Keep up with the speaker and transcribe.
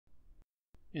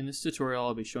In this tutorial,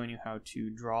 I'll be showing you how to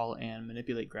draw and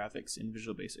manipulate graphics in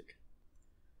Visual Basic.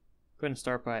 Go ahead and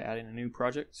start by adding a new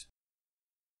project.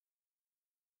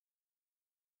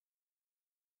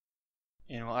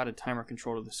 And we'll add a timer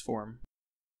control to this form.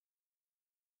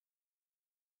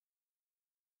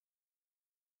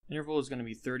 Interval is going to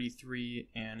be 33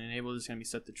 and enable is going to be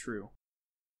set to true.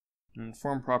 And in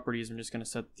form properties, I'm just going to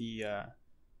set the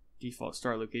default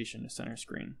start location to center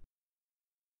screen.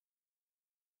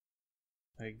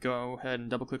 Okay, go ahead and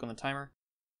double click on the timer.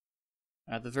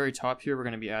 At the very top here, we're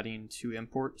going to be adding two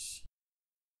imports.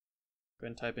 Go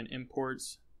ahead and type in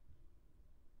imports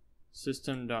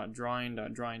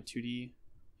system.drawing.drawing2D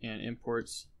and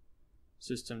imports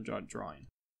system.drawing.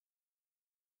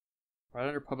 Right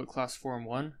under public class form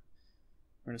 1,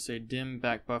 we're going to say dim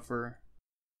back buffer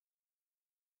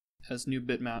as new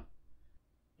bitmap,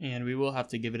 and we will have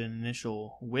to give it an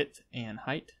initial width and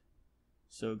height.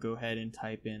 So go ahead and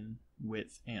type in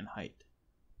width and height,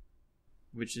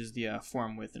 which is the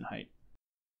form width and height.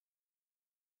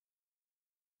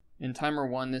 In timer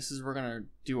 1, this is where we're going to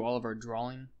do all of our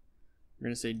drawing. We're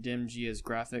going to say dim g as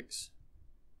graphics,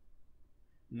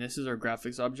 and this is our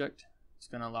graphics object. It's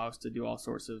going to allow us to do all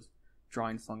sorts of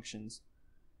drawing functions.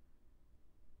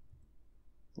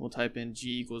 We'll type in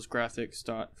g equals graphics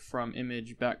dot from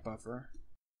image back buffer,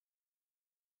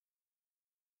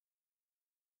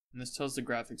 and this tells the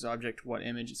graphics object what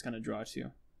image it's going to draw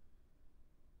to.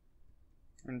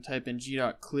 We're going to type in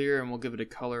g.clear and we'll give it a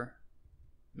color.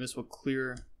 This will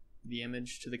clear the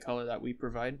image to the color that we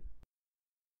provide.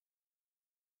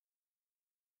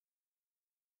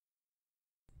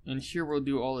 And here we'll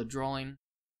do all the drawing.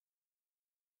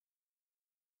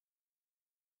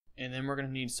 And then we're going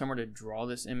to need somewhere to draw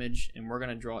this image, and we're going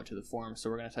to draw it to the form.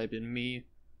 So we're going to type in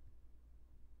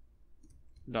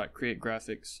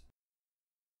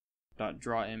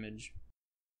me.createGraphics.drawImage.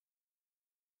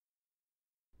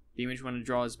 The image we want to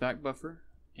draw is back buffer,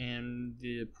 and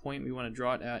the point we want to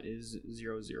draw it at is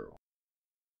 0, 0.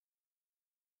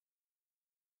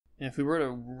 And if we were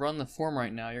to run the form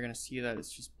right now, you're going to see that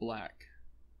it's just black.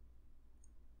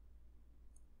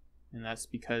 And that's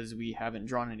because we haven't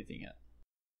drawn anything yet.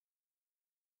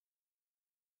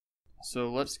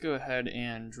 So let's go ahead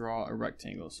and draw a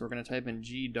rectangle. So we're going to type in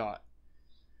g dot,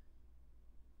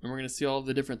 and we're going to see all of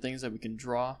the different things that we can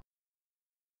draw,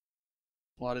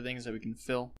 a lot of things that we can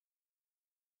fill,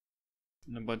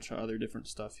 and a bunch of other different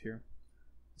stuff here.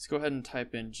 Let's go ahead and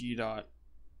type in g dot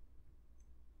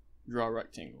draw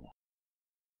rectangle.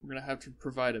 We're going to have to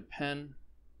provide a pen.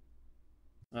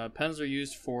 Pens are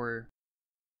used for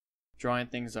drawing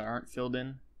things that aren't filled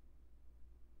in.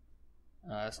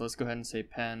 So let's go ahead and say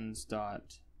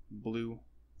pens.blue,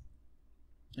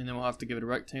 and then we'll have to give it a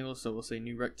rectangle, so we'll say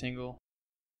new rectangle,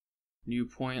 new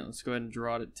point. Let's go ahead and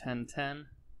draw it at 1010,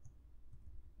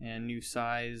 and new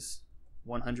size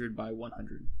 100 by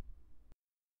 100.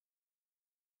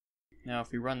 Now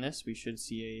if we run this, we should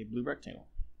see a blue rectangle,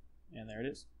 and there it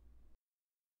is.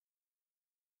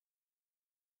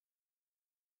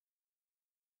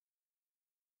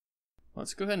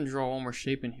 Let's go ahead and draw one more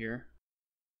shape in here.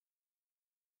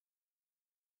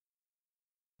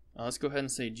 Let's go ahead and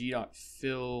say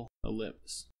g.fill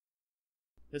ellipse.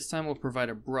 This time we'll provide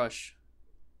a brush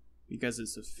because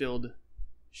it's a filled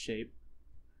shape,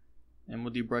 and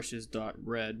we'll do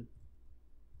brushes.red, and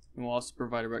we'll also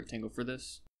provide a rectangle for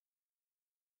this.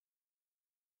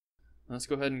 Let's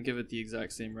go ahead and give it the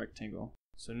exact same rectangle.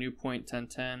 So new point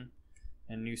 1010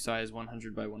 and new size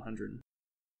 100 by 100.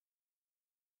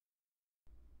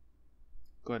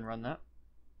 Go ahead and run that.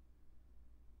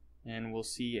 And we'll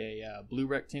see a blue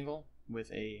rectangle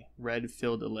with a red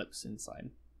filled ellipse inside.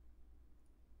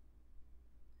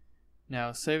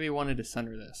 Now say we wanted to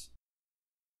center this.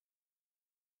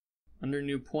 Under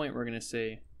new point, we're going to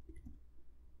say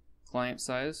client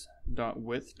size dot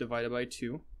width divided by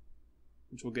 2,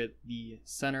 which will get the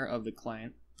center of the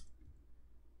client,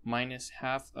 minus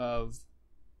half of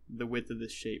the width of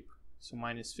this shape, so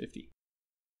minus 50.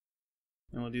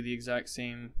 And we'll do the exact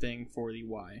same thing for the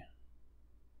y.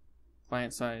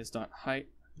 Client size dot height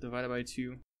divided by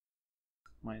 2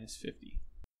 minus 50.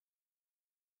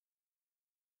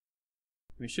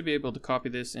 We should be able to copy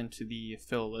this into the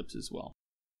fill ellipse as well.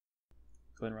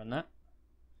 Go ahead and run that,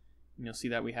 and you'll see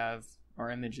that we have our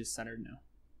image is centered now.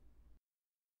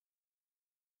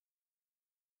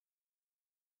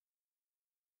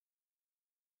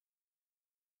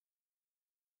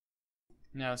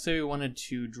 Now say we wanted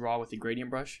to draw with a gradient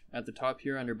brush. At the top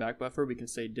here under back buffer, we can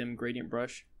say dim gradient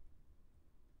brush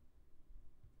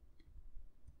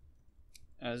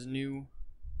as new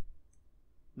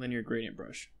linear gradient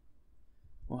brush.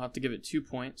 We'll have to give it 2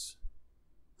 points.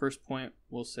 First point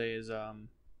we'll say is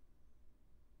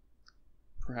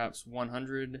perhaps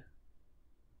 100,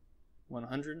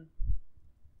 100.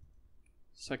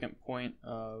 Second point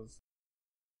of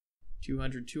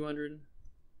 200, 200.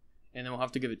 And then we'll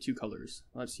have to give it two colors.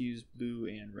 Let's use blue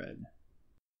and red.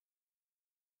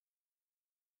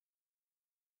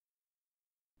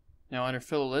 Now under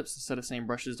fill ellipse, instead of saying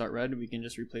brushes.red, we can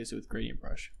just replace it with gradient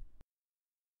brush.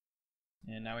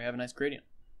 And now we have a nice gradient.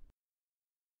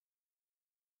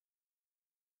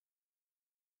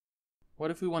 What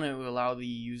if we want to allow the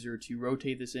user to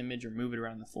rotate this image or move it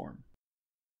around the form?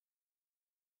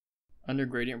 Under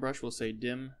gradient brush, we'll say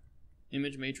dim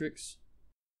image matrix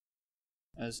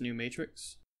as new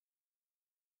matrix.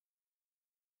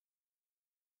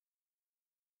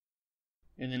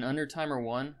 And then under timer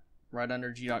 1, right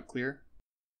under g.clear,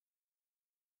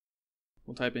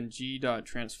 we'll type in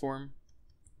g.transform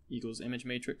equals image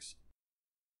matrix,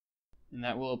 and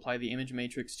that will apply the image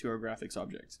matrix to our graphics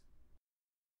object.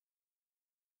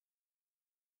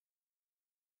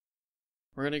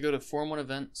 We're going to go to Form 1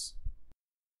 Events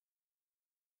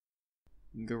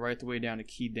and go right the way down to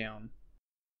Key Down.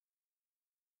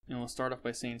 And we'll start off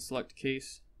by saying select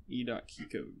case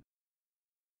e.keycode.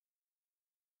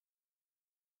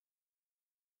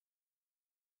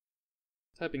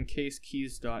 Type in case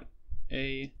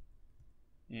keys.a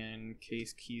and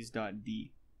case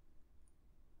keys.d.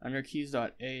 Under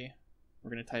keys.a,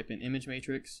 we're going to type in image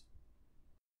matrix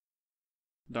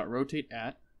 .rotate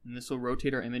at, and this will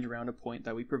rotate our image around a point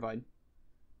that we provide.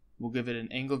 We'll give it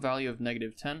an angle value of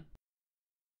 -10,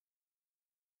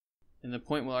 and the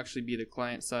point will actually be the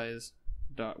client size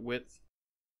 .width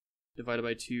divided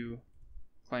by 2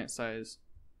 client size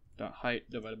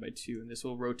 .height divided by 2, and this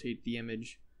will rotate the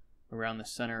image around the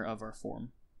center of our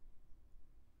form.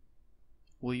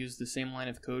 We'll use the same line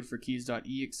of code for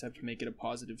keys.e except make it a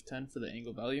 +10 for the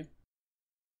angle value.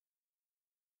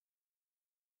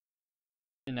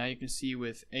 And now you can see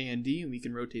with A and D we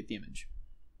can rotate the image.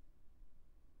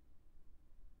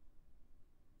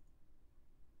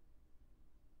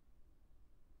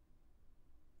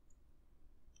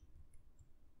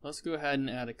 Let's go ahead and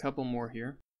add a couple more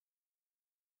here.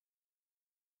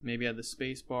 Maybe add the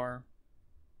space bar,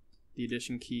 the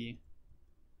addition key,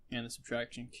 and the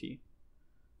subtraction key.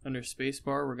 Under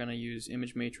spacebar, we're going to use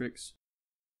image matrix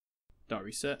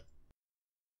 .reset.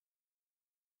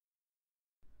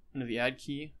 Under the add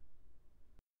key,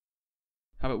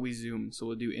 how about we zoom? So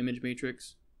we'll do image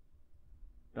matrix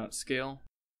 .scale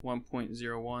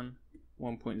 1.01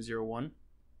 1.01,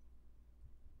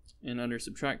 and under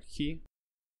subtract key,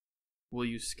 we'll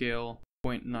use scale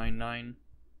 0.99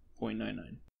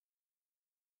 0.99.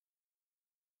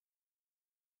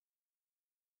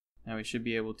 Now we should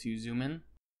be able to zoom in,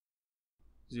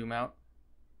 zoom out,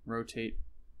 rotate,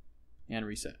 and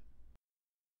reset.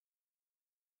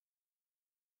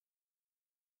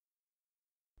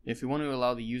 If we want to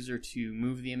allow the user to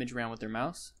move the image around with their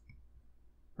mouse,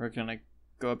 we're going to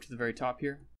go up to the very top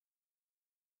here.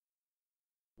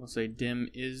 We'll say dim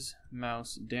is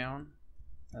mouse down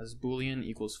as boolean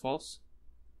equals false,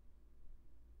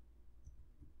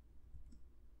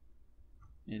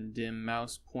 and dim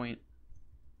mouse point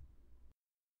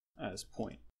as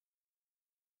point.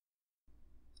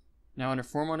 Now under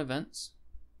Form 1 Events,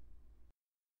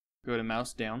 go to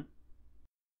mouse down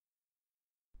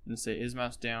and say is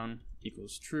mouse down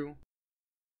equals true,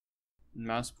 and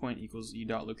mouse point equals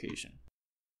e.location.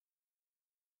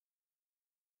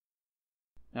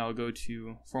 Now we'll go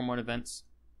to Form 1 Events,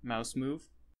 mouse move.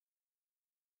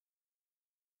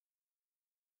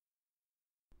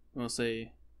 We'll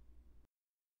say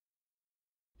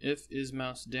if is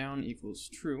mouse down equals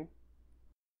true,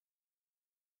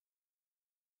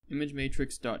 image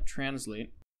matrix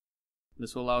 .translate.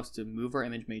 This will allow us to move our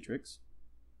image matrix.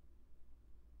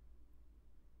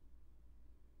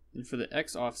 And for the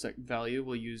x offset value,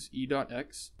 we'll use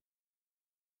e.x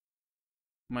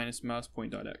minus mouse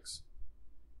point.x.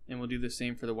 And we'll do the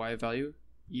same for the y value,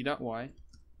 e.y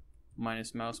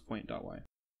minus mouse point.y.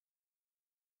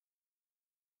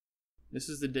 This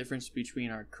is the difference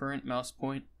between our current mouse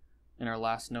point and our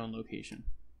last known location.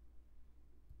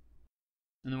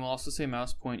 And then we'll also say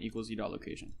mouse point equals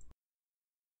e.location.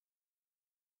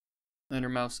 Under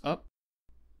mouse up,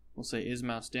 we'll say is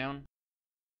mouse down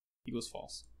equals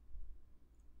false.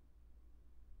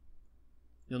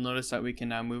 You'll notice that we can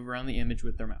now move around the image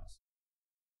with our mouse.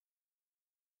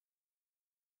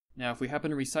 Now if we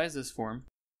happen to resize this form,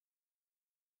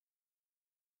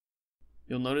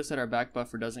 you'll notice that our back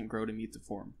buffer doesn't grow to meet the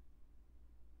form.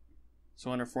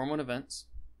 So under Form 1 Events,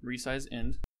 resize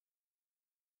end,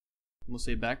 we'll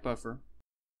say back buffer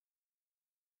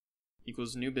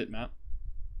equals new bitmap,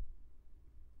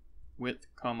 width,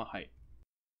 comma, height.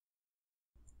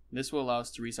 This will allow us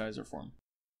to resize our form.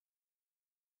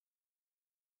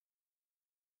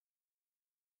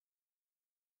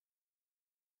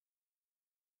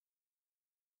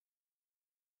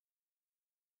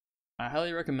 I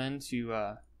highly recommend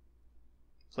to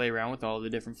play around with all the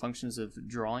different functions of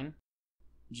drawing.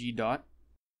 G dot.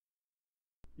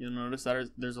 You'll notice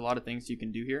that there's a lot of things you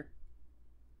can do here.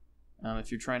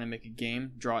 If you're trying to make a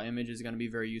game, draw image is going to be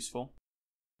very useful.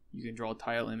 You can draw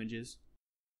tile images.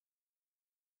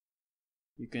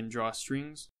 You can draw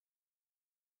strings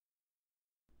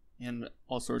and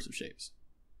all sorts of shapes.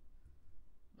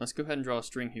 Let's go ahead and draw a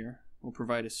string here. We'll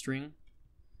provide a string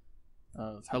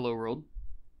of Hello World,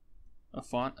 a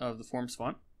font of the Forms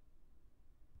font,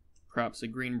 perhaps a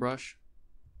green brush,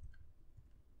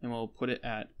 and we'll put it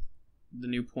at the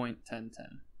new point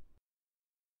 1010.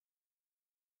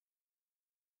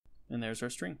 And there's our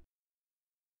string.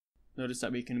 Notice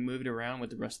that we can move it around with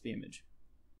the rest of the image.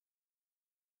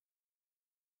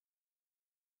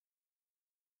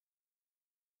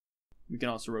 We can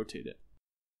also rotate it.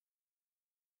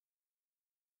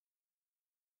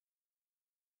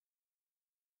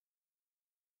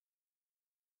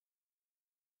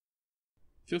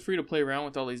 Feel free to play around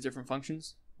with all these different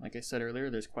functions. Like I said earlier,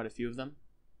 there's quite a few of them.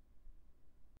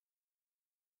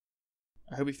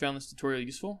 I hope you found this tutorial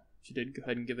useful. If you did, go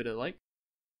ahead and give it a like.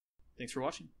 Thanks for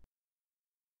watching.